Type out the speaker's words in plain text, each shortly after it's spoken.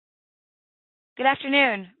Good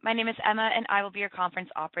afternoon. My name is Emma, and I will be your conference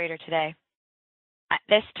operator today. At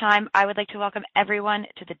this time, I would like to welcome everyone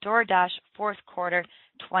to the DoorDash fourth quarter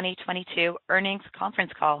 2022 earnings conference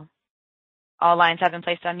call. All lines have been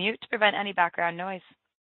placed on mute to prevent any background noise.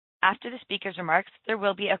 After the speaker's remarks, there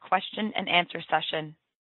will be a question and answer session.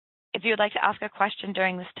 If you would like to ask a question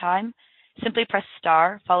during this time, simply press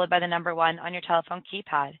star followed by the number 1 on your telephone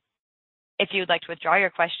keypad. If you would like to withdraw your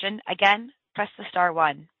question, again, press the star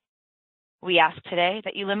 1. We ask today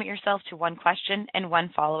that you limit yourself to one question and one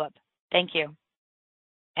follow-up. Thank you.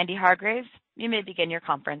 Andy Hargreaves, you may begin your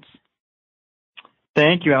conference.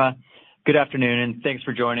 Thank you, Emma. Good afternoon, and thanks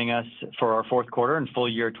for joining us for our fourth quarter and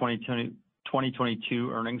full year 2022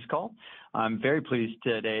 earnings call. I'm very pleased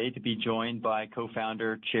today to be joined by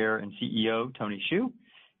Co-founder, Chair, and CEO, Tony Xu,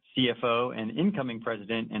 CFO and incoming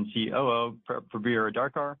President and COO, Prabir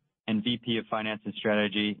Adarkar, and VP of Finance and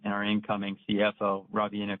Strategy, and our incoming CFO,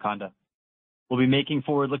 Ravi Inukonda. We'll be making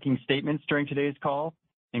forward-looking statements during today's call,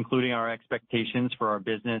 including our expectations for our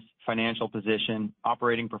business, financial position,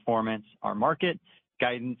 operating performance, our market,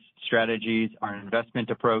 guidance, strategies, our investment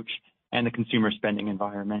approach, and the consumer spending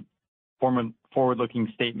environment.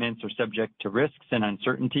 Forward-looking statements are subject to risks and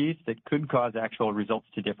uncertainties that could cause actual results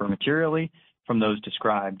to differ materially from those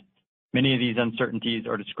described. Many of these uncertainties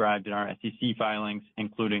are described in our SEC filings,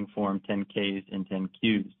 including Form 10-Ks and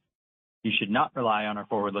 10-Qs. You should not rely on our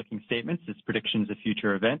forward-looking statements as predictions of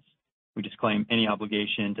future events. We disclaim any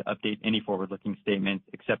obligation to update any forward-looking statements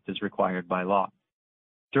except as required by law.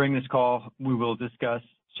 During this call, we will discuss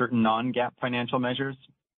certain non-GAAP financial measures.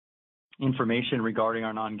 Information regarding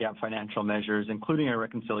our non-GAAP financial measures, including a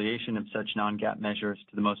reconciliation of such non-GAAP measures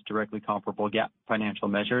to the most directly comparable GAAP financial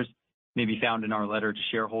measures, may be found in our letter to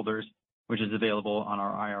shareholders, which is available on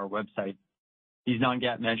our IR website. These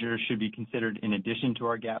non-GAAP measures should be considered in addition to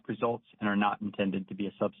our GAAP results and are not intended to be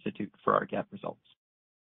a substitute for our GAAP results.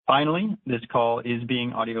 Finally, this call is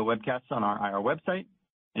being audio webcast on our IR website,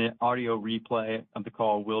 and an audio replay of the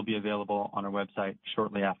call will be available on our website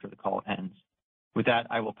shortly after the call ends. With that,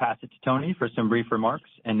 I will pass it to Tony for some brief remarks,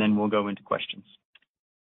 and then we'll go into questions.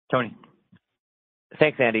 Tony.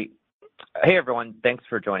 Thanks, Andy. Hey, everyone. Thanks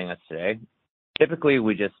for joining us today. Typically,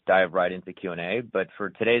 we just dive right into Q&A, but for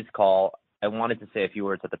today's call, I wanted to say a few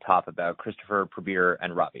words at the top about Christopher, Prabir,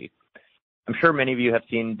 and Ravi. I'm sure many of you have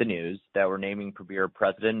seen the news that we're naming Prabir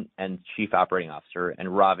President and Chief Operating Officer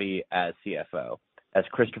and Ravi as CFO, as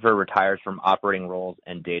Christopher retires from operating roles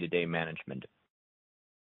and day-to-day management.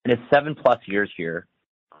 In his 7+ years here,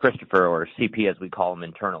 Christopher, or CP as we call him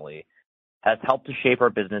internally, has helped to shape our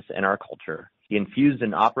business and our culture. He infused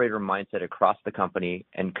an operator mindset across the company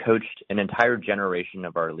and coached an entire generation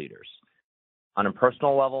of our leaders. On a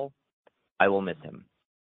personal level, I will miss him.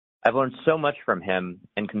 I've learned so much from him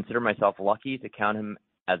and consider myself lucky to count him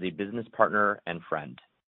as a business partner and friend.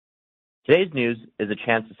 Today's news is a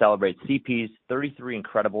chance to celebrate CP's 33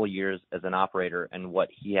 incredible years as an operator and what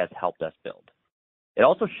he has helped us build. It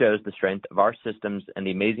also shows the strength of our systems and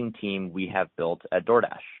the amazing team we have built at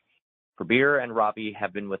DoorDash. Prabir and Ravi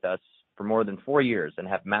have been with us for more than 4 years and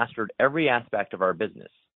have mastered every aspect of our business.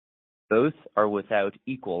 Both are without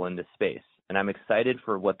equal in this space, and I'm excited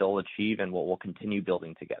for what they'll achieve and what we'll continue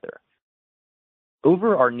building together.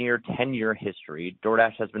 Over our near 10-year history,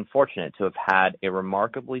 DoorDash has been fortunate to have had a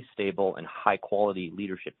remarkably stable and high-quality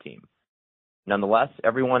leadership team. Nonetheless,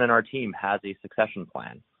 everyone in our team has a succession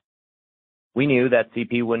plan. We knew that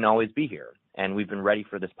CP wouldn't always be here, and we've been ready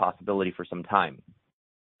for this possibility for some time.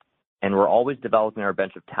 And we're always developing our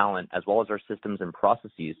bench of talent as well as our systems and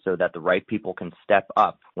processes so that the right people can step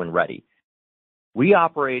up when ready. We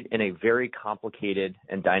operate in a very complicated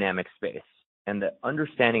and dynamic space, and the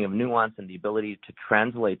understanding of nuance and the ability to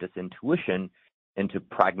translate this intuition into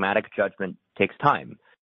pragmatic judgment takes time.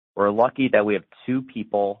 We're lucky that we have 2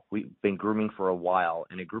 people we've been grooming for a while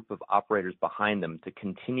and a group of operators behind them to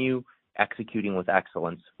continue executing with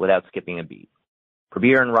excellence without skipping a beat.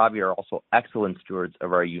 Prabir and Ravi are also excellent stewards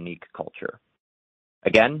of our unique culture.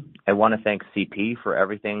 Again, I want to thank CP for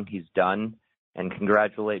everything he's done and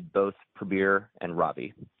congratulate both Prabir and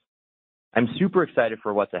Ravi. I'm super excited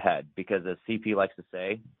for what's ahead because, as CP likes to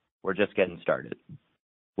say, we're just getting started.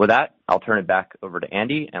 With that, I'll turn it back over to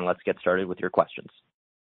Andy, and let's get started with your questions.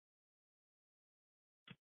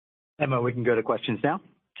 Emma, we can go to questions now.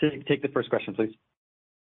 Take the first question, please.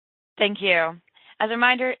 Thank you. As a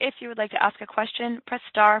reminder, if you would like to ask a question, press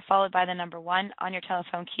star followed by the number 1 on your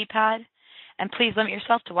telephone keypad, and please limit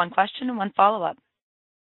yourself to one question and one follow-up.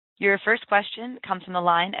 Your first question comes from the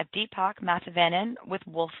line of Deepak Mathivanan with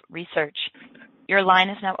Wolfe Research. Your line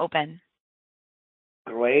is now open.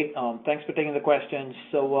 Great. Thanks for taking the questions.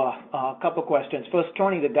 So, a couple questions. First,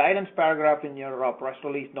 Tony, the guidance paragraph in your press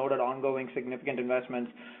release noted ongoing significant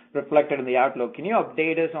investments reflected in the outlook. Can you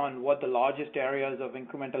update us on what the largest areas of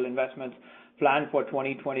incremental investments planned for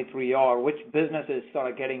 2023 are? Which businesses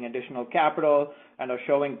are getting additional capital and are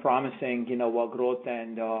showing promising, growth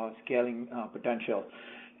and scaling potential?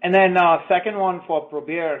 And then, second one for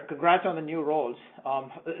Prabir. Congrats on the new roles.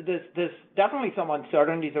 There's definitely some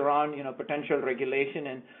uncertainties around, potential regulation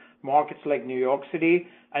in markets like New York City.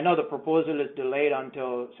 I know the proposal is delayed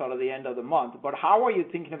until sort of the end of the month, but how are you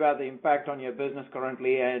thinking about the impact on your business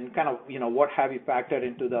currently and kind of, what have you factored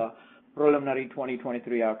into the preliminary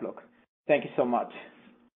 2023 outlook? Thank you so much.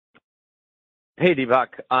 Hey, Deepak.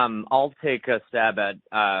 I'll take a stab at,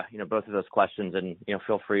 both of those questions and,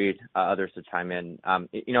 feel free, others to chime in. I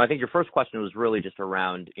think your first question was really just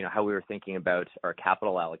around, how we were thinking about our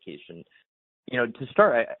capital allocation. To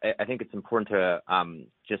start, I think it's important to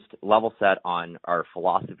just level set on our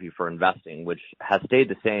philosophy for investing, which has stayed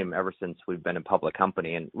the same ever since we've been a public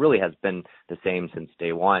company and really has been the same since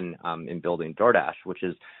day one in building DoorDash, which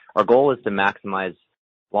is our goal is to maximize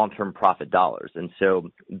long-term profit dollars. And so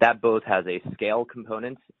that both has a scale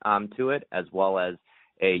component to it as well as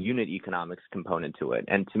a unit economics component to it.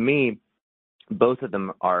 And to me, both of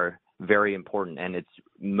them are very important, and it's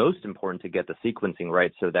most important to get the sequencing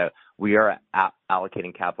right so that we are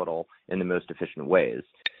allocating capital in the most efficient ways.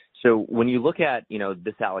 So when you look at,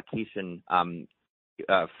 this allocation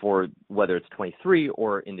for whether it's 23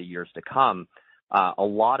 or in the years to come, a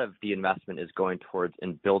lot of the investment is going towards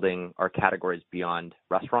in building our categories beyond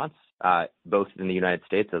restaurants, both in the United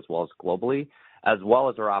States as well as globally, as well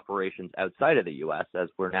as our operations outside of the U.S. as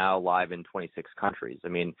we're now live in 26 countries. I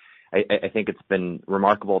mean, I think it's been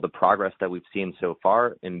remarkable the progress that we've seen so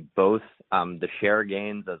far in both the share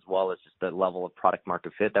gains as well as just the level of product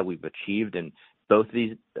market fit that we've achieved in both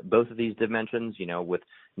of these dimensions. With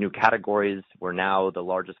new categories, we're now the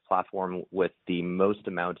largest platform with the most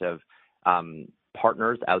amount of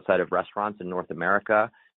partners outside of restaurants in North America.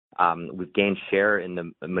 We've gained share in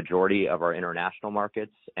the majority of our international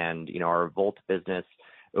markets, and our Volt business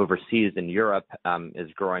overseas in Europe is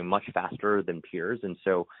growing much faster than peers, and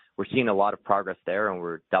so we're seeing a lot of progress there, and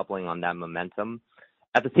we're doubling on that momentum.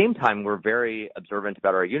 At the same time, we're very observant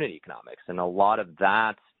about our unit economics, and a lot of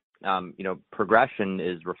that progression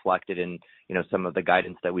is reflected in, some of the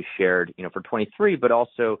guidance that we shared, for 23, but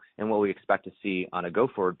also in what we expect to see on a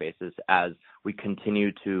go-forward basis as we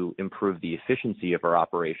continue to improve the efficiency of our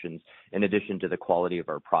operations in addition to the quality of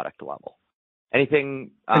our product level.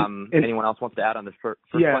 Anything anyone else wants to add on this first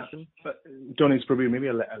question? Tony, it's probably maybe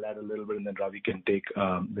I'll add a little bit, and then Ravi can take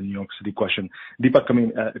the New York City question. Deepak,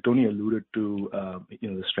 Tony alluded to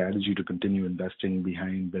the strategy to continue investing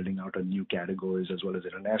behind building out our new categories as well as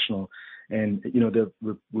international, and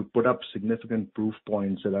we've put up significant proof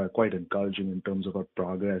points that are quite encouraging in terms of our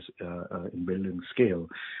progress in building scale.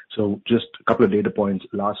 So just a couple of data points.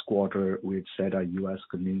 Last quarter, we had said our U.S.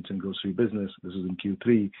 convenience and grocery business, this is in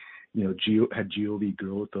Q3, had GOV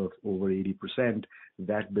growth of over 80%.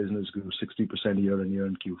 That business grew 60% year on year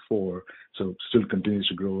in Q4, so still continues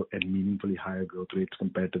to grow at meaningfully higher growth rates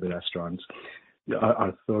compared to the restaurants.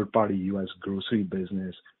 Our third-party U.S. grocery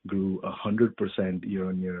business grew 100% year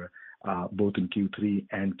on year, both in Q3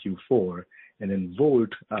 and Q4. And then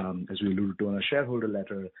Volt, as we alluded to in our shareholder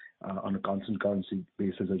letter, on a constant currency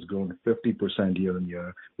basis has grown 50% year on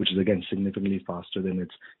year, which is again significantly faster than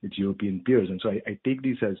its European peers. And so I take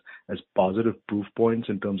these as positive proof points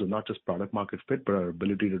in terms of not just product market fit, but our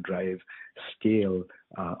ability to drive scale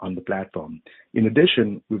on the platform. In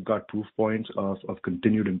addition, we've got proof points of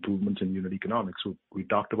continued improvements in unit economics. So we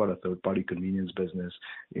talked about a third-party convenience business.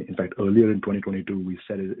 In fact, earlier in 2022, we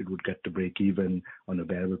said it would get to break even on a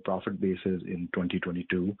variable profit basis in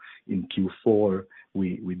 2022. In Q4,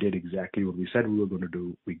 we did exactly what we said we were going to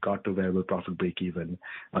do. We got to variable profit break even.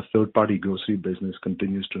 Our third-party grocery business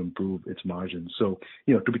continues to improve its margins. So,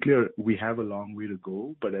 to be clear, we have a long way to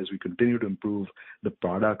go, but as we continue to improve the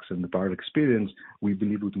products and the product experience, we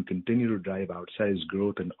believe we can continue to drive outsized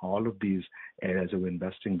growth in all of these areas that we're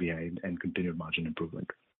investing behind and continued margin improvement.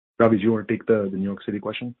 Ravi, do you want to take the New York City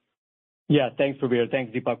question? Yeah, thanks, Prabir.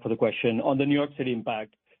 Thanks, Deepak, for the question. On the New York City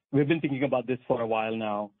impact, we've been thinking about this for a while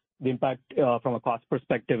now. The impact from a cost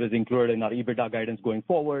perspective is included in our EBITDA guidance going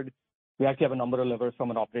forward. We actually have a number of levers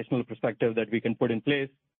from an operational perspective that we can put in place,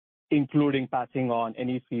 including passing on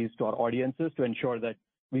any fees to our audiences to ensure that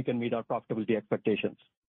we can meet our profitability expectations.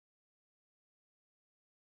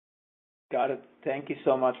 Got it. Thank you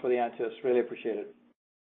so much for the answers. Really appreciate it.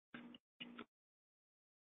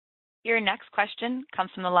 Your next question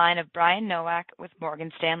comes from the line of Brian Nowak with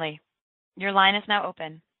Morgan Stanley. Your line is now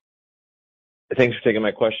open. Thanks for taking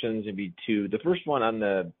my questions. Maybe two. The first one on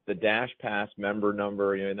the DashPass member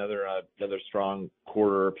number, another strong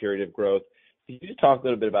quarter period of growth. Can you just talk a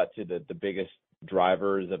little bit about the biggest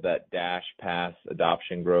drivers of that DashPass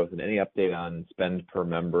adoption growth and any update on spend per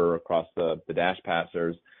member across the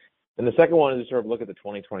DashPassers? And the second one is to sort of look at the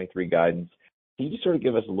 2023 guidance. Can you just sort of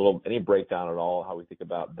give us any breakdown at all how we think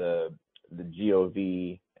about the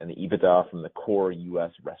GOV and the EBITDA from the core U.S.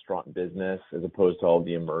 restaurant business as opposed to all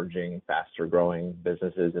the emerging, faster-growing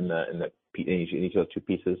businesses in each of those two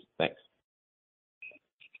pieces? Thanks.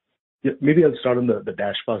 Yeah, maybe I'll start on the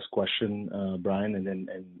DashPass question, Brian, and then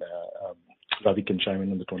Ravi can chime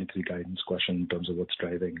in on the 23 guidance question in terms of what's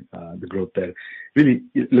driving the growth there. Really,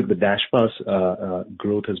 look, the DashPass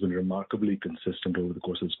growth has been remarkably consistent over the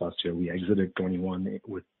course of this past year. We exited 21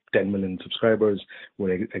 with 10 million subscribers.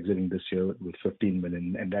 We're exiting this year with 15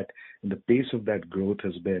 million, and the pace of that growth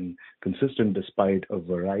has been consistent despite a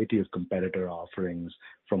variety of competitor offerings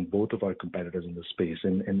from both of our competitors in the space.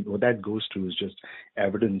 And what that goes to is just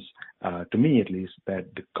evidence, to me at least,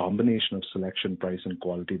 that the combination of selection, price, and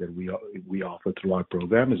quality that we offer through our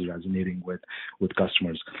program is resonating with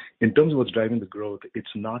customers. In terms of what's driving the growth,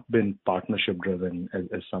 it's not been partnership driven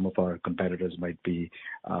as some of our competitors might be.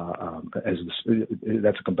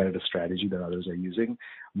 That's a competitive strategy that others are using.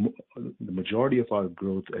 The majority of our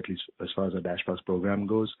growth, at least as far as our DashPass program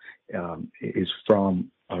goes, is from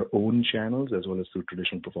our own channels as well as through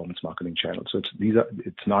traditional performance marketing channels. So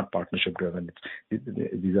it's not partnership driven.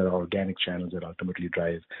 These are organic channels that ultimately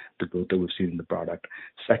drive the growth that we've seen in the product.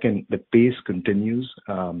 Second, the pace continues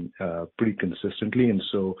pretty consistently, and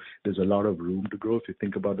so there's a lot of room to grow. If you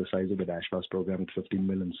think about the size of the DashPass program at 15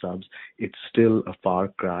 million subs, it's still a far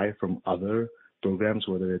cry from other programs,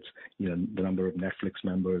 whether it's the number of Netflix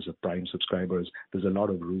members or Prime subscribers. There's a lot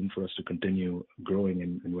of room for us to continue growing,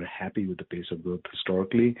 and we're happy with the pace of growth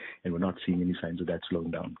historically, and we're not seeing any signs of that slowing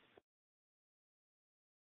down.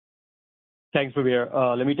 Thanks,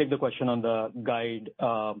 Prabir. Let me take the question on the guide.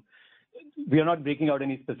 We are not breaking out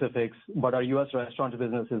any specifics, but our U.S. restaurant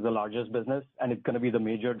business is the largest business, and it's going to be the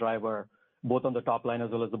major driver both on the top line as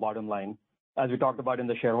well as the bottom line. As we talked about in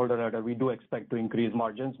the shareholder letter, we do expect to increase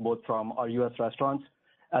margins both from our U.S. restaurants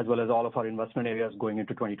as well as all of our investment areas going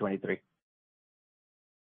into 2023.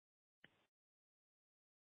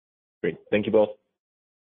 Great. Thank you both.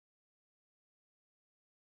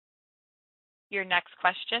 Your next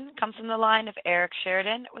question comes from the line of Eric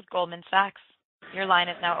Sheridan with Goldman Sachs. Your line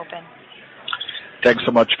is now open. Thanks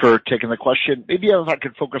so much for taking the question. Maybe if I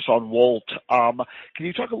could focus on Wolt. Can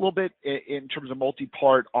you talk a little bit in terms of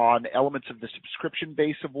multi-part on elements of the subscription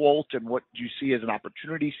base of Wolt and what you see as an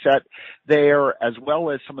opportunity set there, as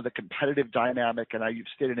well as some of the competitive dynamic and how you've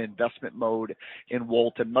stayed in investment mode in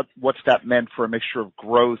Wolt and what's that meant for a mixture of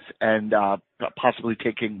growth and possibly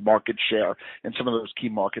taking market share in some of those key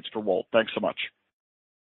markets for Wolt? Thanks so much.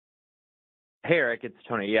 Hey, Eric, it's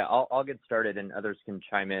Tony. Yeah, I'll get started and others can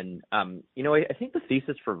chime in. I think the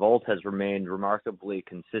thesis for Wolt has remained remarkably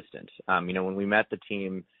consistent. When we met the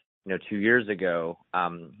team, 2 years ago,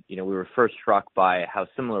 we were first struck by how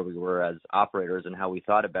similar we were as operators and how we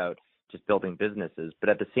thought about just building businesses. But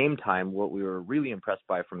at the same time, what we were really impressed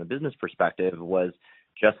by from a business perspective was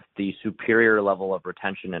just the superior level of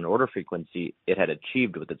retention and order frequency it had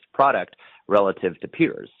achieved with its product relative to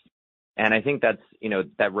peers. And I think that's,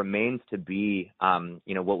 that remains to be,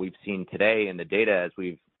 what we've seen today in the data as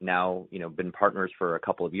we've now, been partners for a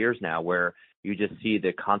couple of years now, where you just see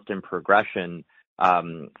the constant progression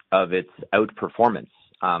of its outperformance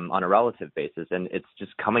on a relative basis. And it's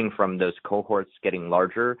just coming from those cohorts getting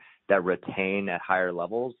larger that retain at higher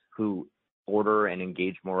levels, who order and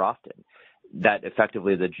engage more often. That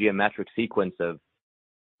effectively the geometric sequence of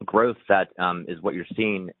growth that is what you're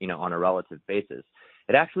seeing, on a relative basis.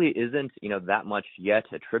 It actually isn't, that much yet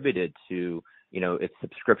attributed to, its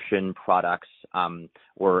subscription products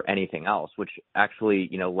or anything else, which actually,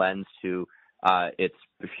 lends to its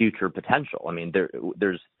future potential. I mean,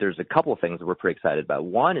 there's a couple of things that we're pretty excited about.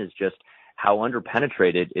 One is just how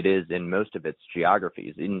underpenetrated it is in most of its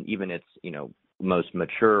geographies, in even its, most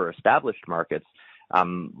mature or established markets.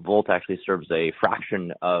 Wolt actually serves a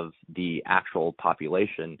fraction of the actual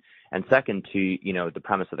population. And second, to the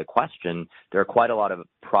premise of the question, there are quite a lot of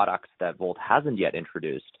products that Wolt hasn't yet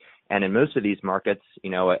introduced. And in most of these markets,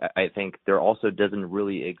 I think there also doesn't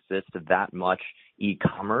really exist that much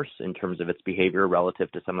e-commerce in terms of its behavior relative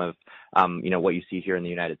to some of, what you see here in the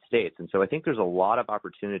United States. And so I think there's a lot of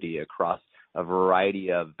opportunity across a variety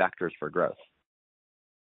of vectors for growth.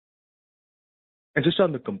 And just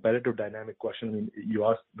on the competitive dynamic question, I mean, you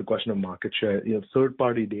asked the question of market share.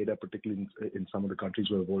 Third-party data, particularly in some of the countries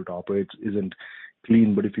where Wolt operates, isn't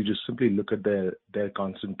clean. But if you just simply look at their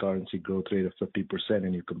constant currency growth rate of 50%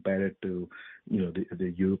 and you compare it to,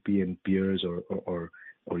 the European peers or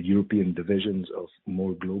European divisions of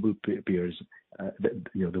more global peers,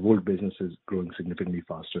 the Wolt business is growing significantly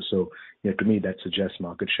faster. So, to me, that suggests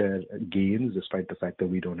market share gains, despite the fact that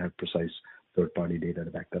we don't have precise third-party data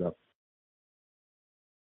to back that up.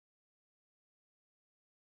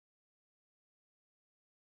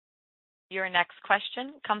 Your next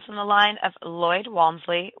question comes from the line of Lloyd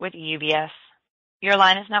Walmsley with UBS. Your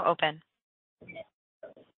line is now open.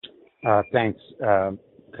 Thanks. Kind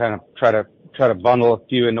of try to bundle a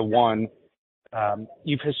few into one.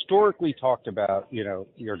 You've historically talked about,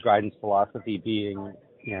 your guidance philosophy being,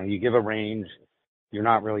 you give a range, you're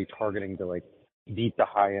not really targeting to beat the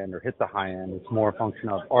high end or hit the high end. It's more a function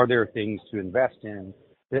of, are there things to invest in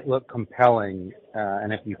that look compelling?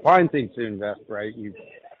 And if you find things to invest, right,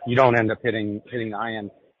 you don't end up hitting the high end.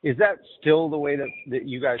 Is that still the way that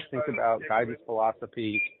you guys think about guidance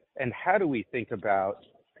philosophy? And how do we think about,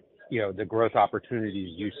 the growth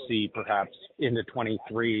opportunities you see perhaps into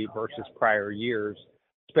 23 versus prior years,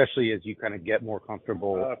 especially as you kind of get more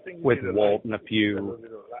comfortable with Wolt in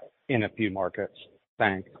a few markets?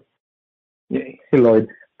 Thanks. Hey, Lloyd.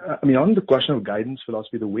 I mean, on the question of guidance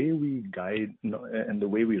philosophy, the way we guide and the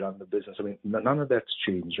way we run the business, I mean, none of that's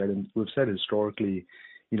changed, right? And we've said historically,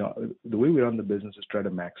 the way we run the business is try to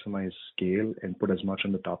maximize scale and put as much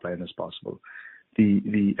on the top line as possible.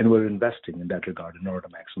 And we're investing in that regard in order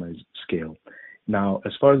to maximize scale. Now,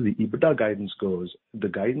 as far as the EBITDA guidance goes, the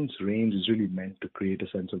guidance range is really meant to create a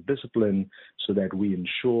sense of discipline so that we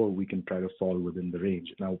ensure we can try to fall within the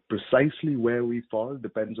range. Now, precisely where we fall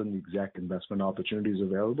depends on the exact investment opportunities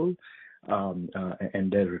available,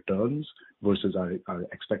 and their returns versus our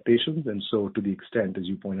expectations. And so to the extent, as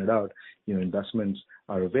you pointed out, investments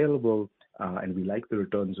are available, and we like the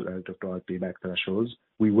returns relative to our payback thresholds,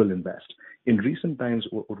 we will invest. In recent times,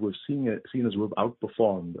 what we've seen is we've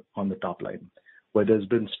outperformed on the top line, where there's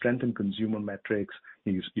been strength in consumer metrics.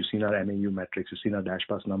 You've seen our MAU metrics, you've seen our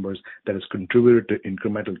DashPass numbers, that has contributed to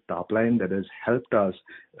incremental top line, that has helped us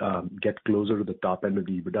get closer to the top end of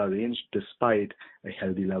the EBITDA range despite a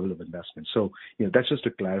healthy level of investment. So, that's just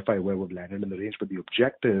to clarify where we've landed in the range. But the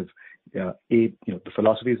objective, the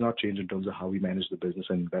philosophy has not changed in terms of how we manage the business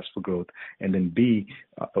and invest for growth. And then B,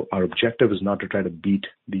 our objective is not to try to beat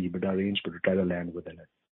the EBITDA range, but to try to land within it.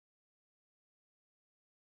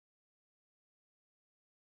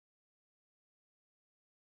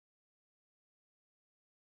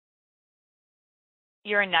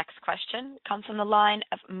 Your next question comes from the line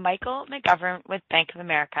of Michael McGovern with Bank of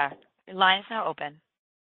America. Your line is now open.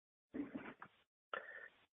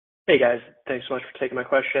 Hey guys, thanks so much for taking my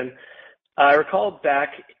question. I recall back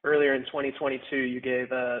earlier in 2022, you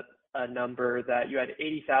gave a number that you had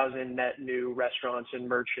 80,000 net new restaurants and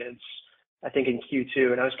merchants, I think in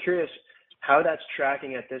Q2. And I was curious how that's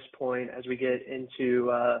tracking at this point as we get into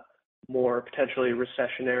a more potentially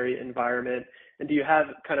recessionary environment. And do you have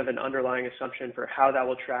kind of an underlying assumption for how that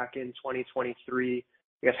will track in 2023?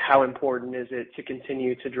 I guess how important is it to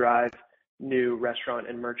continue to drive new restaurant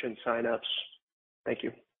and merchant signups? Thank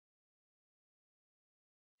you.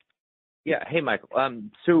 Yeah. Hey, Michael.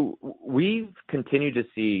 So we've continued to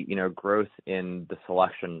see, growth in the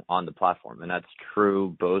selection on the platform, and that's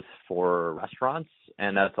true both for restaurants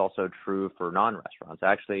and that's also true for non-restaurants.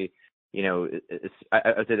 Actually,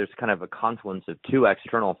 I would say there's kind of a confluence of two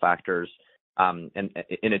external factors, and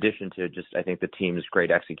in addition to just, I think, the team's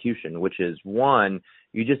great execution, which is one,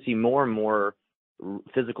 you just see more and more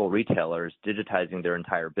physical retailers digitizing their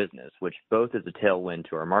entire business, which both is a tailwind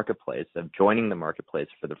to our marketplace of joining the marketplace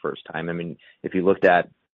for the first time. I mean, if you looked at,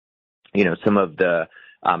 some of the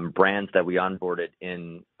brands that we onboarded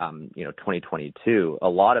in, 2022, a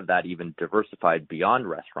lot of that even diversified beyond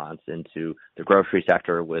restaurants into the grocery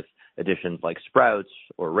sector with additions like Sprouts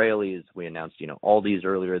or Raley's. We announced, Aldi's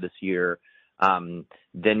earlier this year.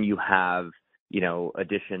 Then you have,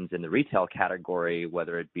 additions in the retail category,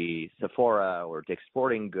 whether it be Sephora or Dick's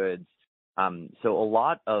Sporting Goods. So a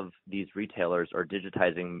lot of these retailers are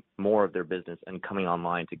digitizing more of their business and coming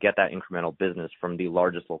online to get that incremental business from the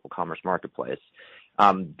largest local commerce marketplace.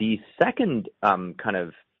 The second kind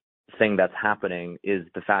of thing that's happening is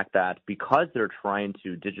the fact that because they're trying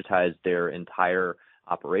to digitize their entire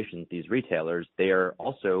operations, these retailers, they are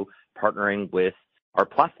also partnering with our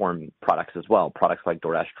platform products as well, products like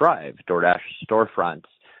DoorDash Drive, DoorDash Storefront,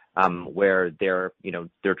 where they're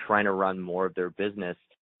trying to run more of their business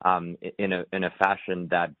in a fashion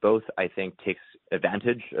that both, I think, takes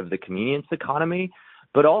advantage of the convenience economy,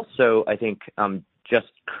 but also, I think,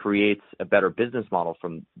 just creates a better business model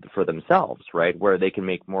for themselves, right? Where they can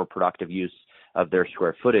make more productive use of their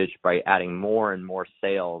square footage by adding more and more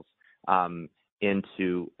sales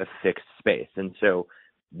into a fixed space. And so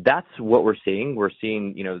that's what we're seeing. We're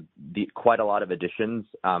seeing, quite a lot of additions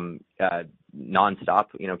nonstop,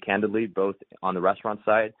 candidly, both on the restaurant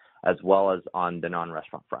side as well as on the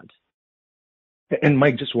non-restaurant front. And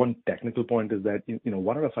Mike, just one technical point is that,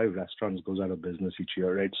 1 out of 5 restaurants goes out of business each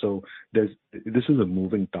year, right? So this is a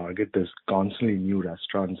moving target. There's constantly new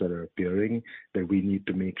restaurants that are appearing that we need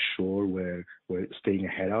to make sure we're staying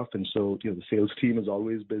ahead of. And so, the sales team is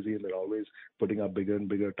always busy and they're always putting up bigger and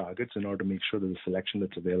bigger targets in order to make sure that the selection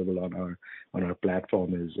that's available on our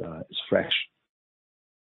platform is fresh.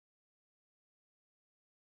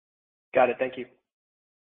 Got it. Thank you.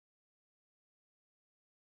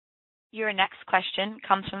 Your next question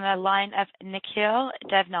comes from the line of Nikhil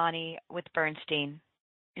Devnani with Bernstein.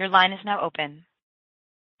 Your line is now open.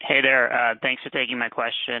 Hey there. Thanks for taking my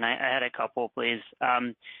question. I had a couple, please.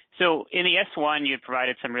 So in the S1, you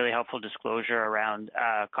provided some really helpful disclosure around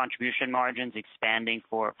contribution margins expanding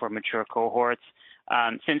for mature cohorts.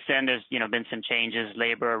 Since then, there's been some changes,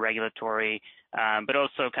 labor, regulatory, but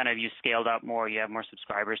also kind of you scaled up more. You have more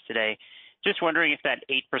subscribers today. Just wondering if that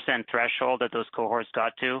 8% threshold that those cohorts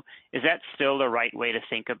got to, is that still the right way to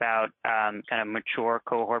think about kind of mature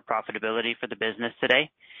cohort profitability for the business today?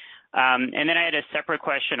 And then I had a separate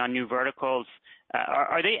question on new verticals.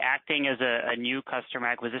 Are they acting as a new customer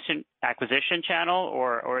acquisition channel,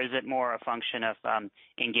 or is it more a function of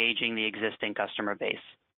engaging the existing customer base?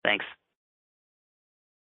 Thanks.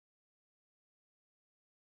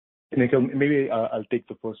 Nikhil, maybe I'll take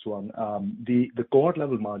the first one. The cohort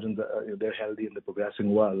level margins, they're healthy and they're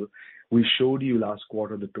progressing well. We showed you last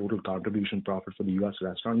quarter the total contribution profit for the U.S.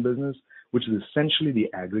 restaurant business, which is essentially the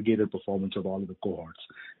aggregated performance of all of the cohorts.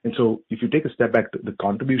 And so if you take a step back, the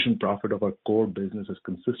contribution profit of our core business has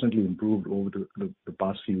consistently improved over the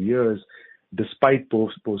past few years, despite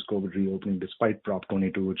post-COVID reopening, despite Prop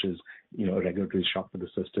 22, which is, a regulatory shock to the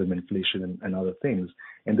system, inflation and other things.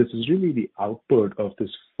 And this is really the output of this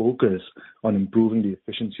focus on improving the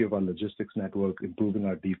efficiency of our logistics network, improving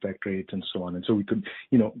our defect rates and so on. And so we could,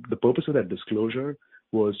 the purpose of that disclosure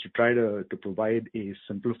was to try to provide a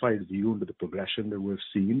simplified view into the progression that we've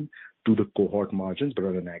seen to the cohort margins, but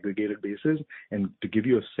on an aggregated basis, and to give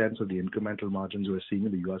you a sense of the incremental margins we're seeing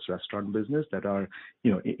in the U.S. restaurant business that are,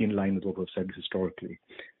 in line with what we've said historically.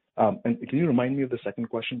 And can you remind me of the second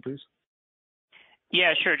question, please?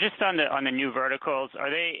 Yeah, sure. Just on the new verticals, are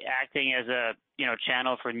they acting as a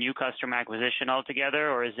channel for new customer acquisition altogether,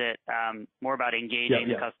 or is it more about engaging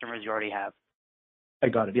the customers you already have? I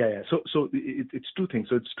got it. Yeah. So it's two things.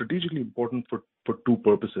 So it's strategically important for two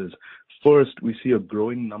purposes. First, we see a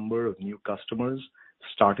growing number of new customers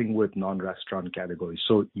starting with non-restaurant categories.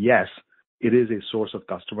 So yes, it is a source of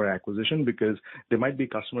customer acquisition because there might be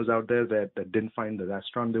customers out there that didn't find the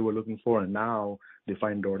restaurant they were looking for, and now they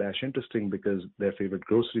find DoorDash interesting because their favorite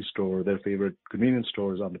grocery store, their favorite convenience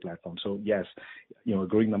store is on the platform. So yes, a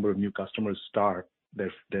growing number of new customers start their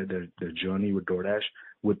journey with DoorDash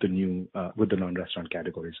with the non-restaurant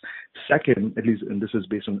categories. Second, at least, and this is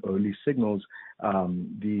based on early signals,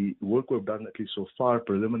 the work we've done, at least so far,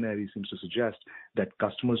 preliminary, seems to suggest that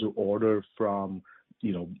customers who order from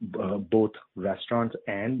both restaurants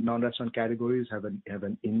and non-restaurant categories have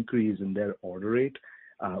an increase in their order rate,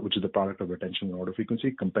 which is the product of retention and order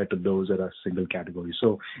frequency, compared to those that are single category.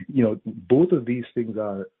 So, both of these things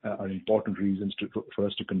are important reasons for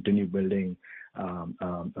us to continue building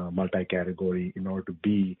multi-category in order to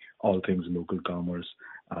be all things local commerce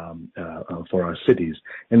for our cities.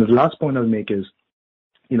 And the last point I'll make is,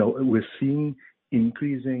 we're seeing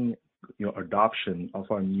increasing adoption of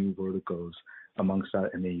our new verticals amongst our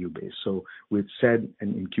MAU base. So we've said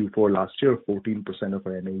in Q4 last year, 14% of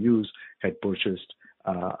our MAUs had purchased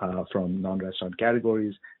from non-restaurant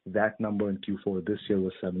categories. That number in Q4 this year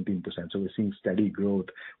was 17%. So we're seeing steady growth,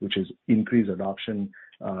 which is increased adoption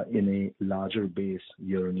in a larger base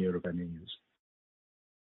year on year of MAUs.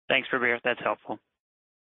 Thanks, Prabir. That's helpful.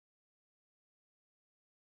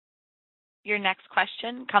 Your next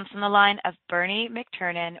question comes from the line of Bernie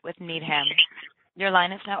McTernan with Needham. Your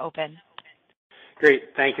line is now open. Great.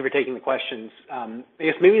 Thank you for taking the questions. I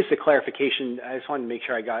guess maybe it's a clarification. I just wanted to make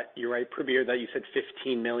sure I got you right, Prabir, that you said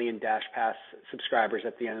 15 million DashPass subscribers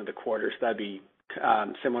at the end of the quarter. So that'd be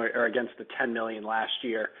similar or against the 10 million last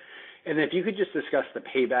year. And if you could just discuss the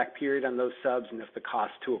payback period on those subs and if the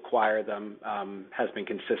cost to acquire them has been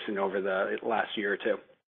consistent over the last year or two.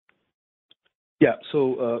 Yeah.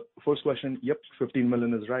 So first question, yep, 15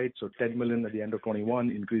 million is right. So 10 million at the end of 21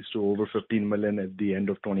 increased to over 15 million at the end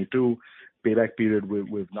of 22. Payback period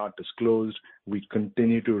we've not disclosed. We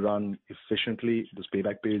continue to run efficiently. Those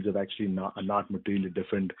payback periods are actually not materially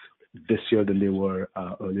different this year than they were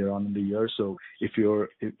earlier on in the year. So if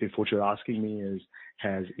what you're asking me is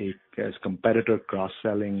has competitor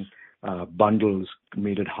cross-selling bundles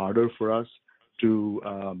made it harder for us to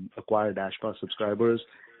acquire DashPass subscribers,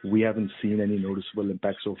 we haven't seen any noticeable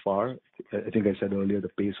impact so far. I think I said earlier the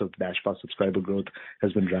pace of DashPass subscriber growth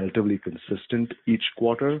has been relatively consistent each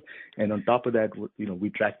quarter. And on top of that, we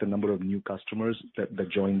track the number of new customers that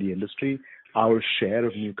join the industry. Our share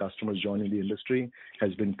of new customers joining the industry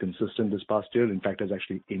has been consistent this past year. In fact, has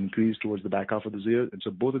actually increased towards the back half of this year. And so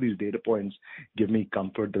both of these data points give me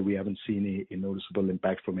comfort that we haven't seen a noticeable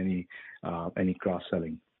impact from any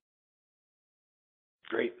cross-selling.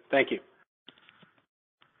 Great. Thank you.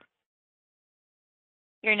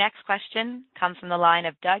 Your next question comes from the line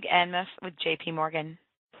of Doug Anmuth with JP Morgan.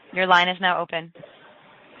 Your line is now open.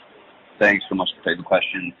 Thanks so much for taking the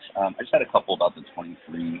questions. I just had a couple about the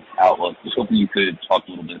 23 outlook. I was hoping you could talk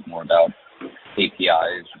a little bit more about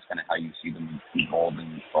KPIs, just kind of how you see them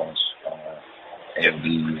evolving across AOV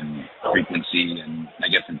and frequency, and I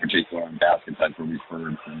guess in particular on basket size where we've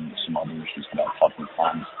heard from some others just about tougher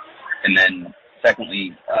times. And then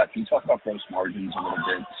secondly, can you talk about gross margins a little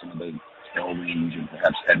bit, some of the tailwinds and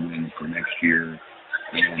perhaps headwinds for next year,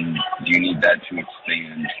 and do you need that to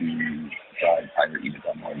expand to drive higher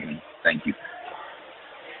EBITDA margin? Thank you.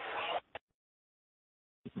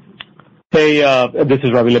 Hey, this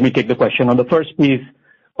is Ravi. Let me take the question. On the first piece,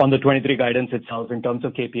 on the 23 guidance itself, in terms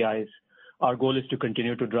of KPIs, our goal is to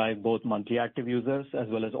continue to drive both monthly active users as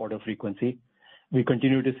well as order frequency. We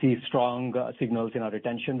continue to see strong signals in our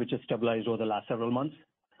retention, which has stabilized over the last several months.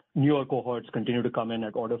 Newer cohorts continue to come in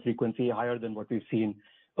at order frequency higher than what we've seen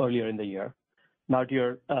earlier in the year. Now to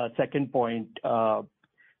your second point, can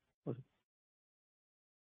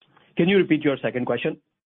you repeat your second question?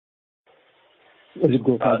 Was it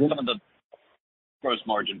gross margin? Some of the gross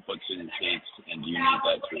margin puts in takes, and do you need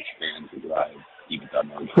that to expand to drive EBITDA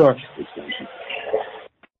margin? Sure. Expansion?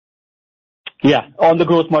 Yeah, on the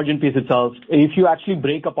gross margin piece itself, if you actually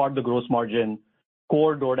break apart the gross margin,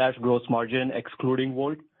 core DoorDash gross margin, excluding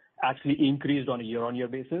Wolt, actually increased on a year-on-year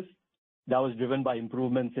basis. That was driven by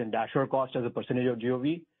improvements in Dasher cost as a percentage of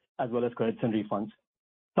GOV, as well as credits and refunds.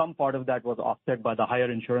 Some part of that was offset by the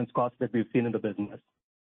higher insurance costs that we've seen in the business.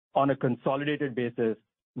 On a consolidated basis,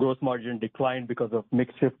 gross margin declined because of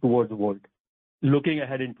mix shift towards Wolt. Looking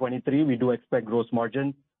ahead in 23, we do expect gross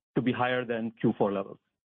margin to be higher than Q4 levels.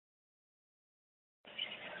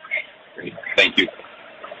 Great. Thank you.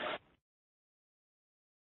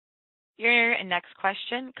 Your next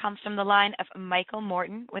question comes from the line of Michael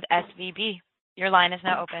Morton with SVB. Your line is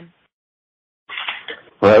now open.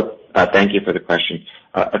 Hello. Thank you for the question.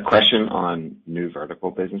 A question on new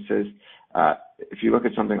vertical businesses. If you look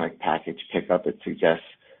at something like package pickup, it suggests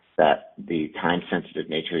that the time-sensitive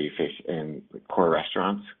nature you face in core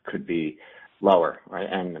restaurants could be lower, right,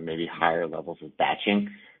 and maybe higher levels of batching.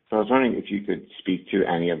 So I was wondering if you could speak to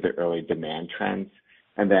any of the early demand trends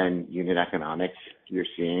and then unit economics you're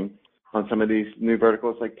seeing on some of these new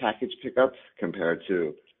verticals like package pickups compared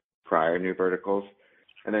to prior new verticals.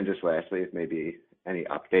 And then just lastly, if maybe any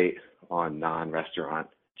update on non-restaurant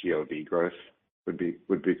GOV growth would be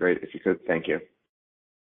great if you could. Thank you.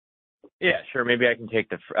 Yeah, sure. Maybe I can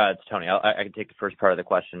take it's Tony. I can take the first part of the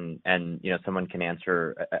question, and someone can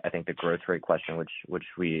answer. I think the growth rate question, which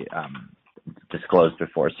we disclosed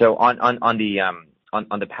before. So on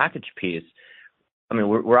the package piece, I mean,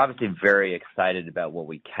 we're obviously very excited about what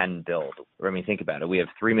we can build. I mean, think about it. We have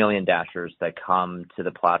 3 million Dashers that come to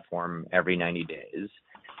the platform every 90 days,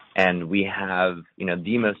 and we have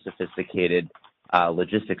the most sophisticated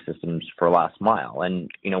logistics systems for last mile. And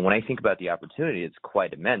when I think about the opportunity, it's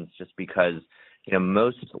quite immense, just because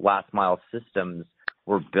most last mile systems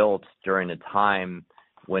were built during a time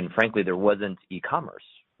when, frankly, there wasn't e-commerce,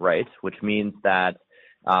 right? Which means that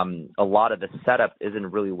a lot of the setup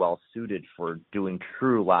isn't really well suited for doing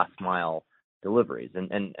true last mile deliveries.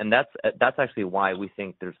 And that's actually why we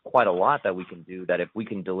think there's quite a lot that we can do, that if we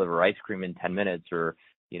can deliver ice cream in 10 minutes or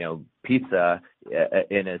pizza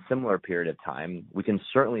in a similar period of time, we can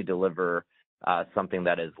certainly deliver something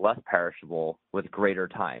that is less perishable with greater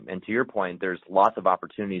time. And to your point, there's lots of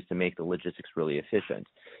opportunities to make the logistics really efficient.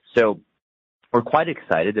 So we're quite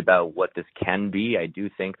excited about what this can be. I do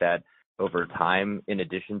think that over time, in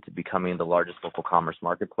addition to becoming the largest local commerce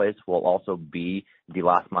marketplace, will also be the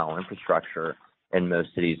last mile infrastructure in most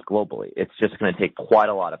cities globally. It's just going to take quite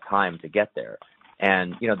a lot of time to get there.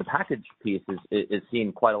 And, the package piece is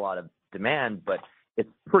seeing quite a lot of demand, but it's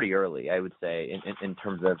pretty early, I would say, in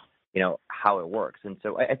terms of, how it works. And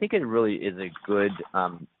so I think it really is a good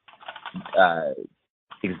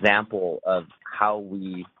example of how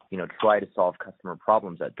we, try to solve customer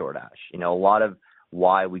problems at DoorDash. A lot of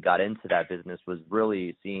why we got into that business was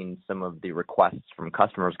really seeing some of the requests from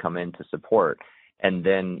customers come in to support, and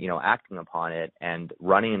then, acting upon it and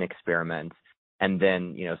running an experiment, and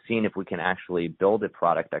then, seeing if we can actually build a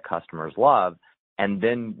product that customers love, and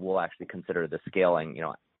then we'll actually consider the scaling,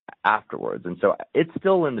 afterwards. And so it's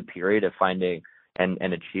still in the period of finding and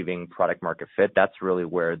achieving product market fit. That's really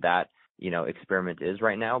where that, experiment is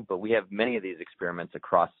right now. But we have many of these experiments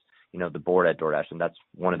across, the board at DoorDash, and that's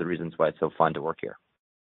one of the reasons why it's so fun to work here.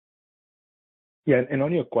 Yeah, and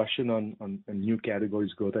on your question on new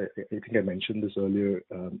categories growth, I think I mentioned this earlier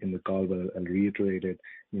in the call, but I'll reiterate it.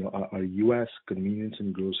 Our U.S. convenience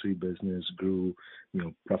and grocery business grew,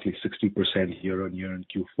 roughly 60% year on year in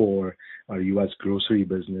Q4. Our U.S. grocery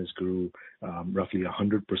business grew roughly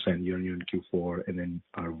 100% year on year in Q4, and then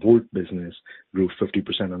our Wolt business grew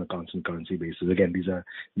 50% on a constant currency basis. Again, these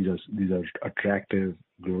are attractive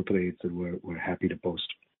growth rates that we're happy to post.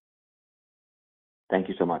 Thank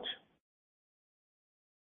you so much.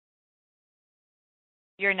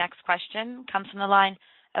 Your next question comes from the line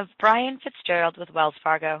of Brian Fitzgerald with Wells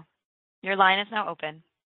Fargo. Your line is now open.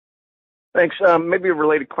 Thanks. Maybe a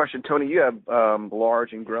related question, Tony. You have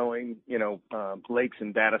large and growing, lakes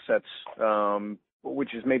and data sets,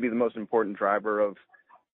 which is maybe the most important driver of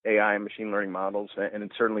AI and machine learning models, and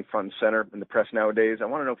it's certainly front and center in the press nowadays. I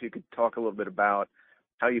want to know if you could talk a little bit about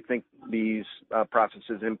how you think these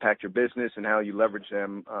processes impact your business and how you leverage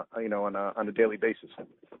them, on a daily basis.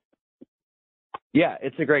 Yeah,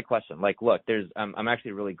 it's a great question. Look, I'm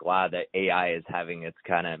actually really glad that AI is having its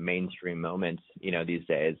kind of mainstream moments, these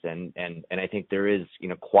days. And I think there is,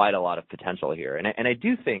 quite a lot of potential here. And I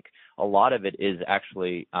do think a lot of it is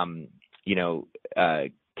actually,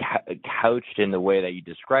 couched in the way that you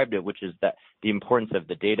described it, which is that the importance of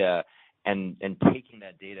the data and taking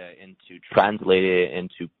that data into translating it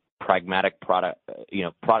into pragmatic products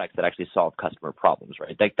that actually solve customer problems,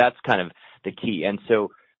 right? That's kind of the key. And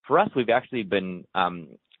so for us, we've actually been,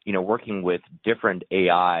 working with different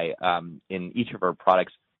AI in each of our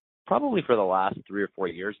products probably for the last 3 or 4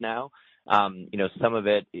 years now. Some of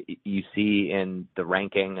it you see in the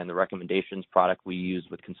ranking and the recommendations product we use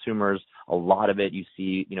with consumers. A lot of it you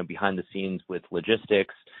see, behind the scenes with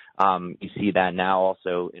logistics. You see that now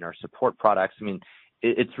also in our support products. I mean,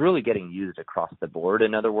 it's really getting used across the board.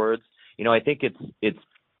 In other words, I think it's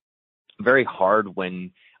very hard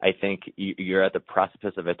when I think you're at the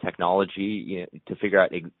precipice of a technology, to figure out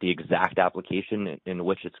the exact application in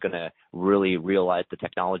which it's going to really realize the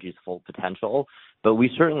technology's full potential. But we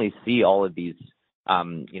certainly see all of these,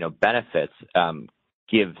 benefits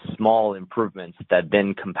give small improvements that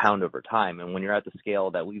then compound over time. And when you're at the scale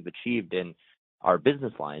that we've achieved in our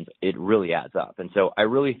business lines, it really adds up. And so I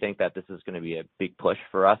really think that this is going to be a big push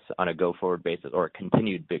for us on a go-forward basis, or a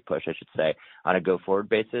continued big push, I should say, on a go-forward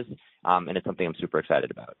basis. And it's something I'm super excited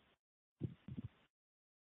about.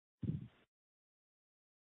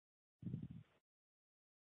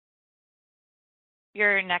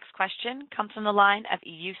 Your next question comes from the line of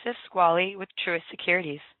Youssef Squali with Truist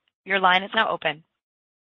Securities. Your line is now open.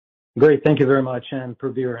 Great. Thank you very much. And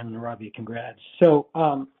Prabir and Ravi, congrats. So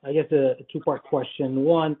I guess a two-part question.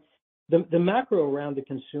 One, the macro around the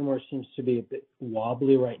consumer seems to be a bit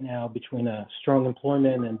wobbly right now between a strong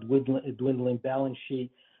employment and dwindling balance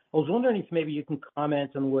sheet. I was wondering if maybe you can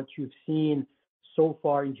comment on what you've seen so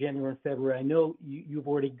far in January and February. I know you've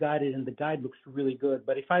already guided, and the guide looks really good.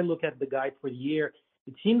 But if I look at the guide for the year,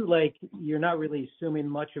 it seems like you're not really assuming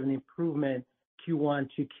much of an improvement Q1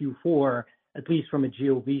 to Q4, at least from a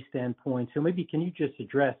GOV standpoint. So maybe can you just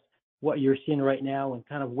address what you're seeing right now and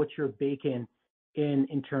kind of what you're baking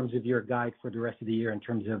in terms of your guide for the rest of the year in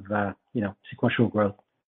terms of, sequential growth?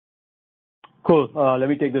 Cool. Let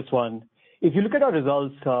me take this one. If you look at our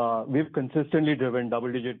results, we've consistently driven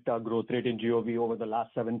double-digit growth rate in GOV over the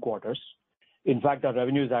last 7 quarters. In fact, our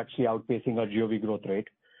revenue is actually outpacing our GOV growth rate.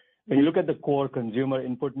 When you look at the core consumer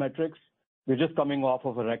input metrics, we're just coming off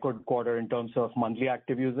of a record quarter in terms of monthly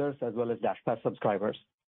active users as well as DashPass subscribers.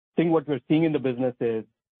 I think what we're seeing in the business is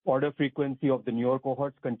order frequency of the newer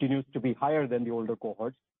cohorts continues to be higher than the older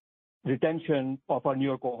cohorts. Retention of our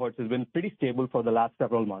newer cohorts has been pretty stable for the last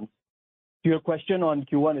several months. To your question on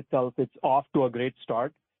Q1 itself, it's off to a great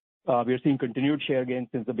start. We're seeing continued share gains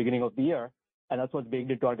since the beginning of the year, and that's what's baked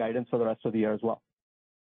into our guidance for the rest of the year as well.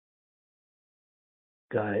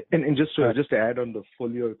 Got it. And just to add on the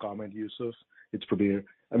full year comment, Yusuf, it's Prabir.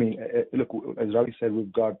 I mean, look, as Ravi said,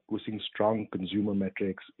 we're seeing strong consumer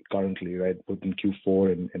metrics currently, right, both in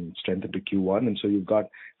Q4 and strength into Q1. And so you've got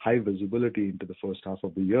high visibility into the first half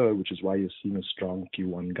of the year, which is why you're seeing a strong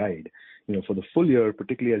Q1 guide. For the full year,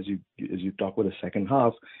 particularly as you talk about the second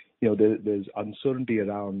half, there's uncertainty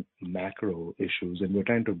around macro issues, and we're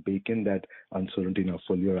trying to bake in that uncertainty in our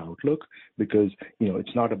full year outlook because,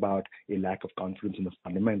 it's not about a lack of confidence in the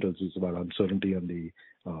fundamentals, it's about uncertainty on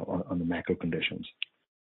the macro conditions.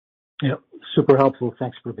 Yeah, super helpful.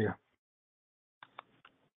 Thanks, Prabir.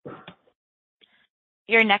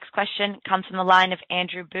 Your next question comes from the line of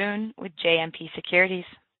Andrew Boone with JMP Securities.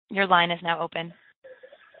 Your line is now open.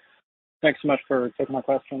 Thanks so much for taking my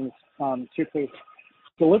questions. Two, please.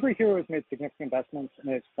 Delivery Hero has made significant investments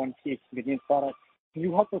in its 1P convenience product. Can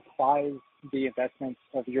you help us size the investments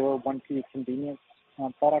of your 1P convenience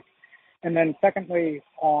product? And then secondly,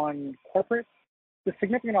 on corporate, the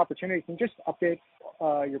significant opportunity, can you just update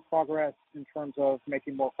your progress in terms of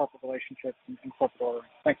making more corporate relationships and corporate ordering?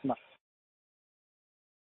 Thanks so much.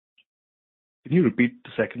 Can you repeat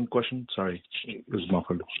the second question? Sorry, it was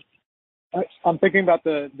muffled. I'm thinking about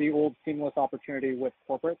the old seamless opportunity with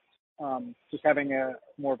corporates, just having a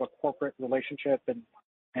more of a corporate relationship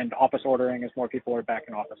and office ordering as more people are back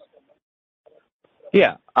in office.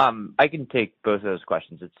 Yeah, I can take both of those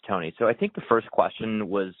questions. It's Tony. So I think the first question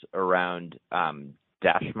was around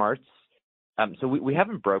DashMarts. So we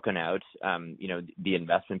haven't broken out, the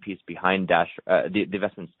investment piece behind the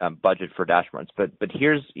investment budget for DashMarts. But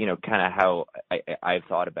here's, kind of how I've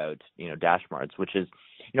thought about, DashMarts, which is,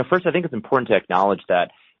 first I think it's important to acknowledge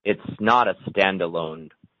that it's not a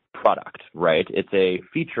standalone product, right? It's a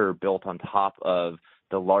feature built on top of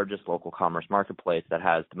the largest local commerce marketplace that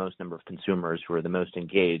has the most number of consumers who are the most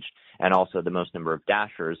engaged and also the most number of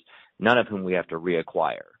Dashers, none of whom we have to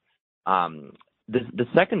reacquire. The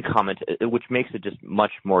second comment, which makes it just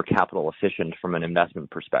much more capital efficient from an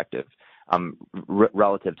investment perspective,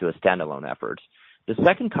 relative to a standalone effort. The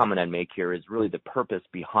second comment I'd make here is really the purpose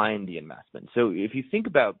behind the investment. So if you think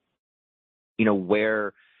about,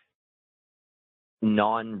 where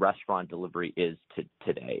non-restaurant delivery is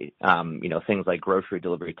today, things like grocery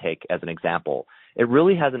delivery, take as an example, it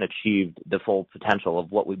really hasn't achieved the full potential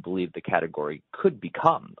of what we believe the category could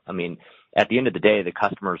become. I mean, at the end of the day, the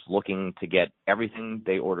customer's looking to get everything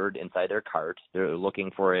they ordered inside their cart. They're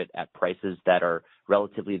looking for it at prices that are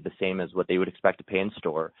relatively the same as what they would expect to pay in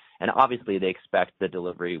store. And obviously they expect the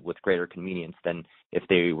delivery with greater convenience than if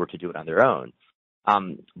they were to do it on their own.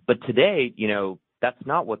 But today, that's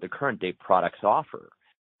not what the current day products offer.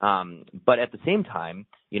 But at the same time,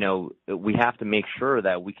 we have to make sure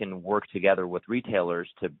that we can work together with retailers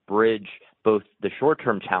to bridge both the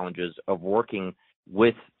short-term challenges of working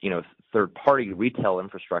with, third-party retail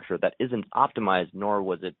infrastructure that isn't optimized, nor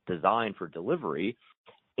was it designed for delivery,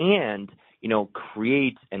 and,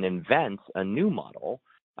 create and invent a new model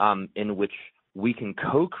in which we can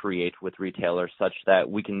co-create with retailers such that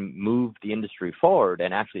we can move the industry forward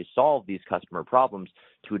and actually solve these customer problems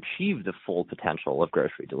to achieve the full potential of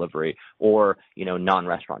grocery delivery or,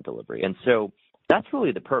 non-restaurant delivery. And so that's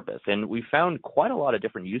really the purpose. And we found quite a lot of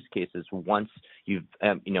different use cases once you've,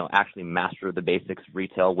 actually mastered the basics of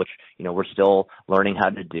retail, which, we're still learning how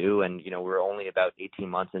to do. And, we're only about 18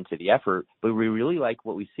 months into the effort, but we really like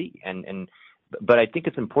what we see. But I think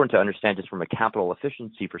it's important to understand just from a capital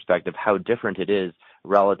efficiency perspective how different it is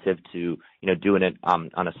relative to, doing it on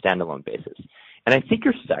a standalone basis. And I think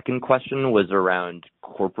your second question was around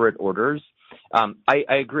corporate orders. I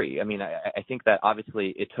agree. I mean, I think that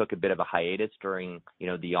obviously it took a bit of a hiatus during,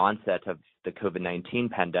 the onset of the COVID-19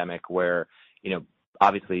 pandemic where,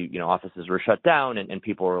 obviously, offices were shut down and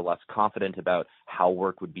people were less confident about how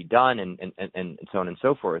work would be done and so on and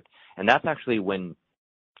so forth. And that's actually when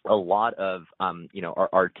a lot of,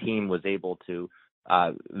 our team was able to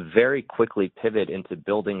very quickly pivot into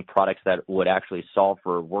building products that would actually solve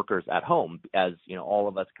for workers at home as, all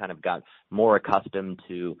of us kind of got more accustomed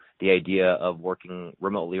to the idea of working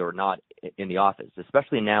remotely or not in the office,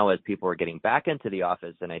 especially now as people are getting back into the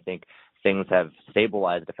office. And I think things have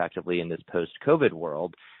stabilized effectively in this post-COVID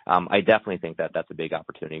world. I definitely think that that's a big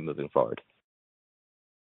opportunity moving forward.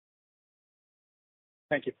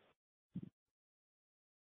 Thank you.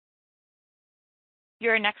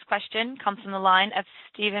 Your next question comes from the line of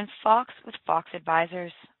Steven Fox with Fox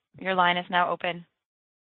Advisors. Your line is now open.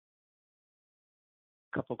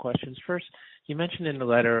 A couple questions. First, you mentioned in the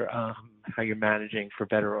letter how you're managing for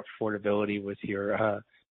better affordability with your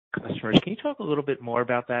customers. Can you talk a little bit more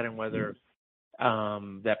about that and whether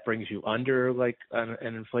that brings you under like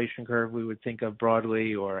an inflation curve we would think of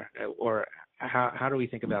broadly, or how do we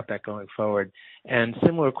think about that going forward? And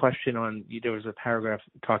similar question on, there was a paragraph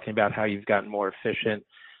talking about how you've gotten more efficient.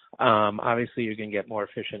 Obviously, you're going to get more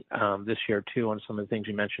efficient this year too on some of the things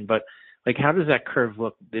you mentioned. But like, how does that curve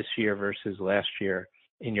look this year versus last year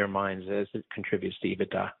in your minds as it contributes to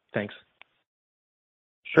EBITDA? Thanks.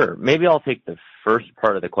 Sure. Maybe I'll take the first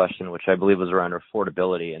part of the question, which I believe was around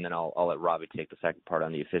affordability, and then I'll let Ravi take the second part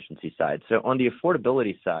on the efficiency side. So on the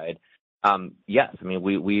affordability side, yes, I mean,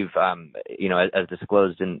 we've as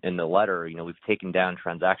disclosed in the letter, we've taken down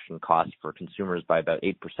transaction costs for consumers by about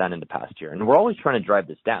 8% in the past year. And we're always trying to drive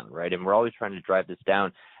this down, right? And we're always trying to drive this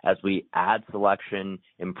down as we add selection,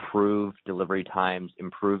 improve delivery times,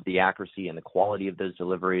 improve the accuracy and the quality of those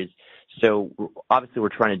deliveries. So obviously we're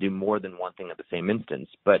trying to do more than one thing at the same instance.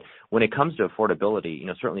 But when it comes to affordability,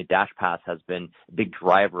 certainly DashPass has been a big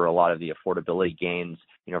driver, a lot of the affordability gains,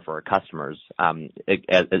 for our customers,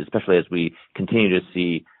 especially as we continue to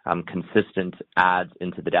see consistent adds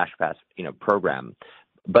into the DashPass, program.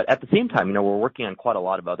 But at the same time, we're working on quite a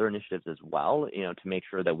lot of other initiatives as well, to make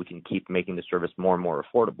sure that we can keep making the service more and more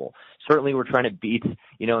affordable. Certainly, we're trying to beat,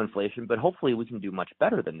 inflation, but hopefully we can do much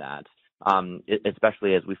better than that,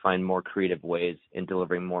 especially as we find more creative ways in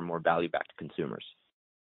delivering more and more value back to consumers.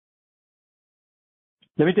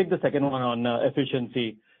 Let me take the second one on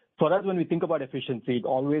efficiency. For us, when we think about efficiency, it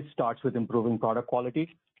always starts with improving product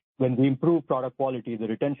quality. When we improve product quality, the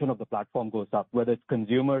retention of the platform goes up, whether it's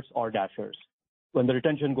consumers or Dashers. When the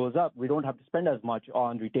retention goes up, we don't have to spend as much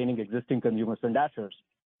on retaining existing consumers and Dashers,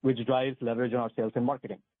 which drives leverage on our sales and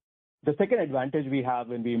marketing. The second advantage we have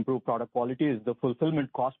when we improve product quality is the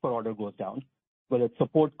fulfillment cost per order goes down, whether it's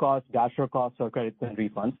support costs, Dasher costs, or credits and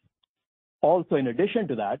refunds. Also, in addition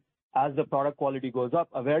to that, as the product quality goes up,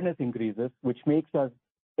 awareness increases, which makes us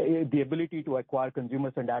the ability to acquire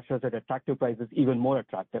consumers and Dashers at attractive prices even more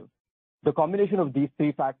attractive. The combination of these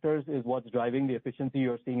three factors is what's driving the efficiency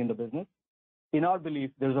you're seeing in the business. In our belief,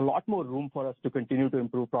 there's a lot more room for us to continue to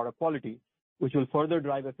improve product quality, which will further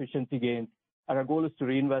drive efficiency gains. And our goal is to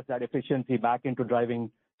reinvest that efficiency back into driving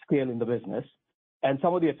scale in the business. And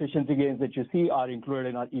some of the efficiency gains that you see are included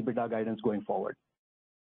in our EBITDA guidance going forward.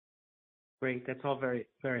 Great. That's all very,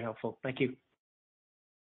 very helpful. Thank you.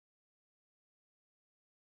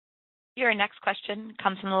 Your next question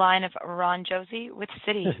comes from the line of Ron Josey with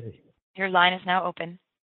Citi. Your line is now open.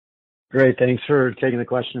 Great. Thanks for taking the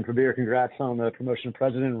question. Prabir, congrats on the promotion of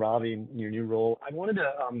president, Ravi, in your new role. I wanted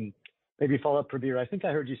to maybe follow up, Prabir. I think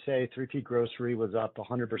I heard you say 3P grocery was up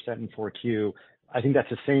 100% in 4Q. I think that's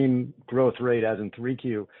the same growth rate as in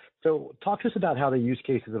 3Q. So talk to us about how the use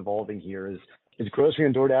case is evolving here. Is grocery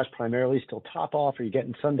and DoorDash primarily still top off? Are you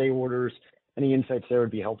getting Sunday orders? Any insights there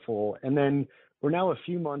would be helpful. And then we're now a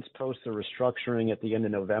few months post the restructuring at the end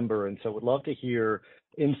of November, and so would love to hear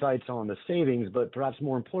insights on the savings, but perhaps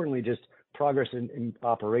more importantly, just progress in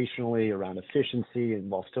operationally around efficiency and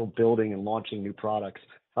while still building and launching new products,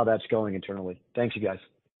 how that's going internally. Thanks, you guys.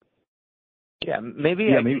 Yeah,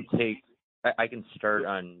 I can start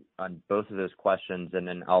on both of those questions, and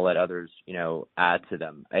then I'll let others, add to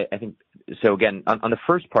them. I think so. Again, on the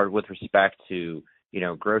first part with respect to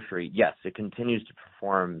grocery, yes, it continues to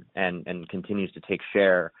perform and continues to take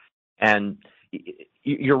share. And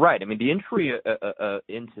you're right. I mean, the entry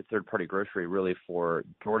into third-party grocery really for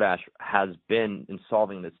DoorDash has been in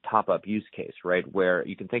solving this top-up use case, right, where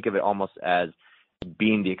you can think of it almost as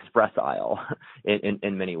being the express aisle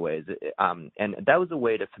in many ways. And that was a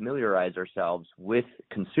way to familiarize ourselves with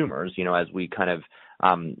consumers, as we kind of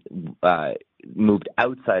moved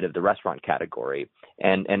outside of the restaurant category.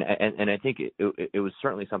 And I think it was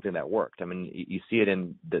certainly something that worked. I mean, you see it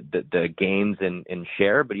in the gains in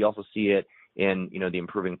share, but you also see it in, the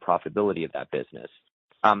improving profitability of that business.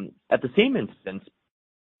 At the same instance,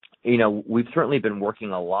 we've certainly been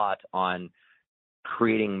working a lot on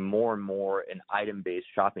creating more and more an item-based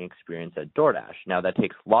shopping experience at DoorDash. Now, that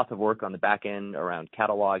takes lots of work on the back end around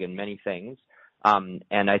catalog and many things. And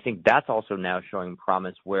I think that's also now showing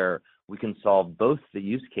promise where we can solve both the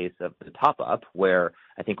use case of the top-up, where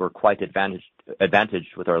I think we're quite advantaged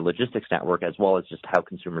with our logistics network, as well as just how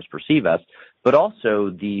consumers perceive us, but also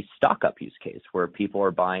the stock-up use case, where people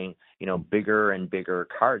are buying, bigger and bigger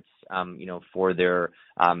carts, for their,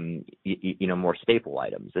 more staple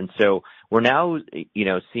items. And so we're now,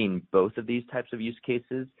 seeing both of these types of use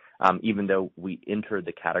cases, even though we entered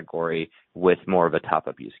the category with more of a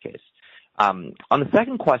top-up use case. On the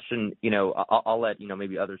second question, I'll let,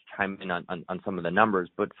 maybe others chime in on some of the numbers,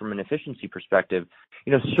 but from an efficiency perspective,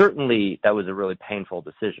 certainly that was a really painful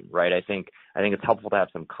decision, right? I think it's helpful to have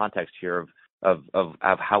some context here of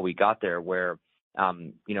how we got there, where,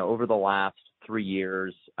 over the last 3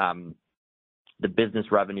 years, the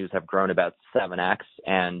business revenues have grown about 7x,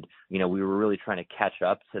 and we were really trying to catch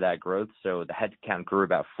up to that growth. So the headcount grew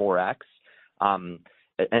about 4x.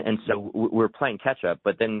 And so we're playing catch up,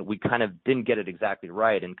 but then we kind of didn't get it exactly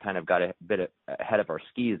right and kind of got a bit ahead of our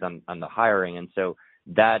skis on the hiring. And so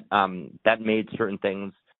that made certain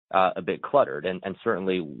things a bit cluttered. And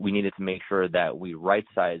certainly we needed to make sure that we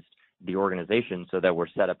right-sized the organization so that we're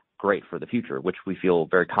set up great for the future, which we feel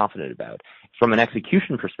very confident about. From an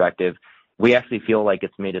execution perspective, we actually feel like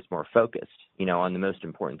it's made us more focused, on the most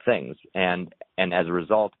important things. And as a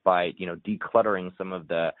result, by, decluttering some of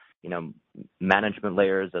the, management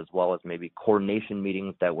layers, as well as maybe coordination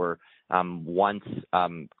meetings that were once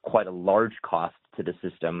quite a large cost to the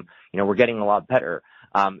system, we're getting a lot better.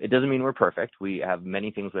 It doesn't mean we're perfect. We have many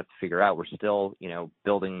things we have to figure out. We're still,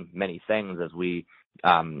 building many things as we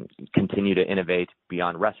continue to innovate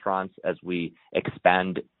beyond restaurants, as we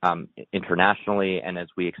expand internationally, and as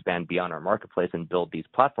we expand beyond our marketplace and build these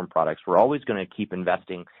platform products. We're always going to keep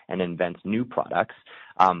investing and invent new products,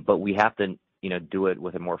 but we have to, do it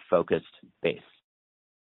with a more focused base.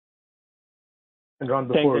 And Ron,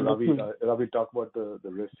 before Ravi talked about the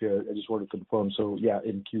risk here, I just want to confirm. So yeah,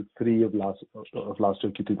 in Q3 of last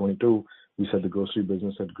year, Q3 22, we said the grocery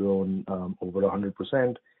business had grown over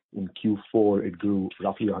 100%. In Q4, it grew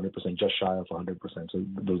roughly 100%, just shy of 100%. So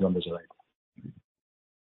those numbers are right.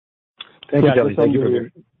 Thank you, Kelly. Thank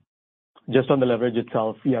you. Just on the leverage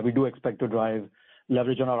itself, we do expect to drive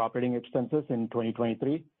leverage on our operating expenses in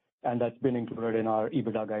 2023, and that's been included in our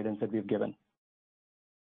EBITDA guidance that we've given.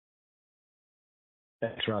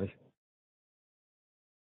 Thanks, Ravi.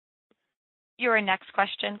 Your next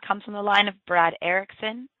question comes from the line of Brad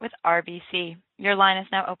Erickson with RBC. Your line is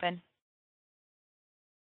now open.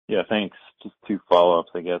 Yeah, thanks. Just two follow-ups,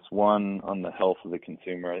 I guess. One, on the health of the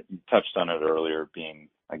consumer. You touched on it earlier, being,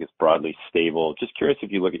 I guess, broadly stable. Just curious,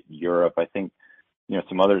 if you look at Europe, I think,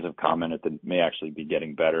 some others have commented that it may actually be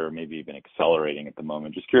getting better, maybe even accelerating at the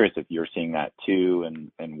moment. Just curious if you're seeing that too,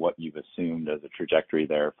 and what you've assumed as a trajectory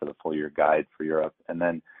there for the full year guide for Europe. And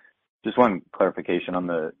then just one clarification on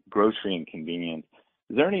the grocery and convenience.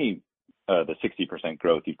 Is there any, the 60%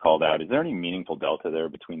 growth you called out, is there any meaningful delta there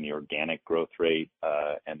between the organic growth rate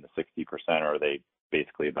and the 60%, or are they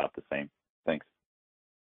basically about the same? Thanks.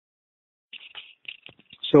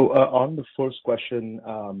 So on the first question,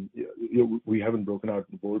 we haven't broken out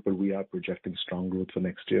the board, but we are projecting strong growth for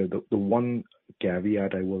next year. The one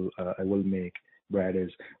caveat I will make, Brad, is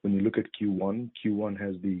when you look at Q1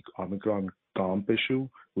 has the Omicron comp issue,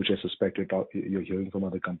 which I suspect you're hearing from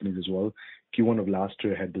other companies as well. Q1 of last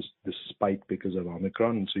year had this spike because of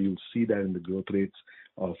Omicron, and so you'll see that in the growth rates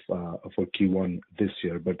of for Q1 this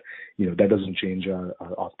year. But that doesn't change our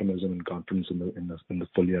optimism and confidence in the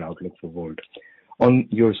full year outlook for Wolt. On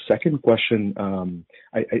your second question,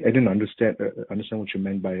 I didn't understand what you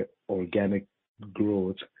meant by organic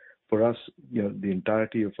growth. For us, the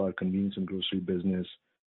entirety of our convenience and grocery business,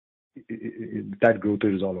 that growth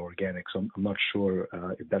rate is all organic. So I'm not sure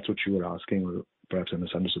if that's what you were asking, or perhaps I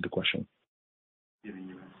misunderstood the question.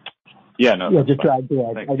 Yeah, no. Yeah, just to add to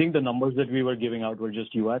that, I think the numbers that we were giving out were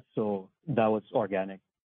just US, so that was organic.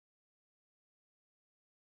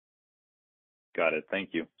 Got it. Thank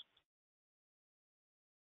you.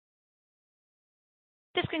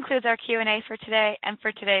 This concludes our Q&A for today and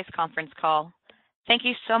for today's conference call. Thank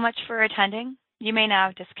you so much for attending. You may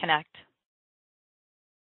now disconnect.